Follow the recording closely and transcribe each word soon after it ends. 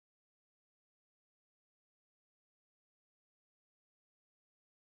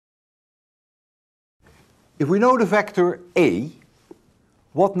If we know the vector A,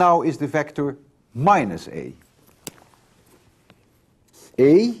 what now is the vector minus A?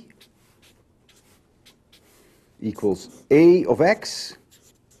 A equals A of x,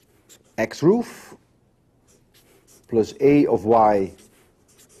 x roof, plus A of y,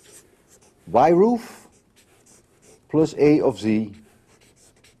 y roof, plus A of z,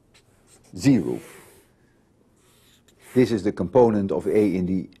 z roof. This is the component of A in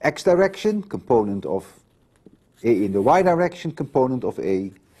the x direction, component of A in the y direction, component of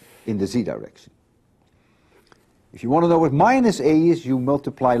A in the z direction. If you want to know what minus A is, you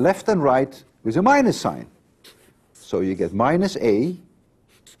multiply left and right with a minus sign. So you get minus A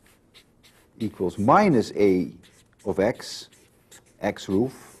equals minus A of x, x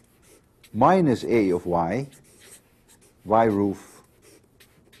roof, minus A of y, y roof,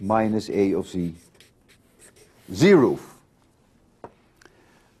 minus A of z, z roof.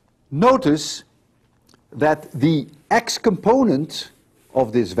 Notice that the x component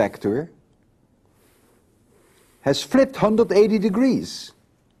of this vector has flipped 180 degrees.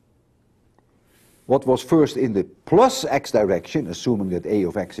 What was first in the plus x direction, assuming that A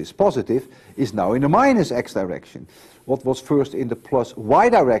of x is positive, is now in the minus x direction. What was first in the plus y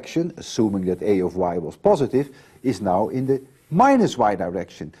direction, assuming that A of y was positive, is now in the minus y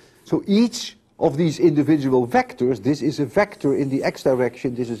direction. So each of these individual vectors, this is a vector in the x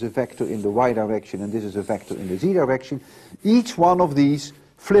direction, this is a vector in the y direction, and this is a vector in the z direction. Each one of these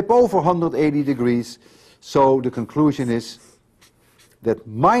flip over 180 degrees. So the conclusion is that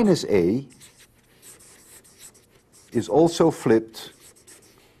minus A is also flipped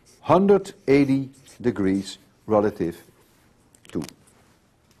 180 degrees relative to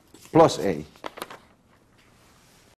plus A.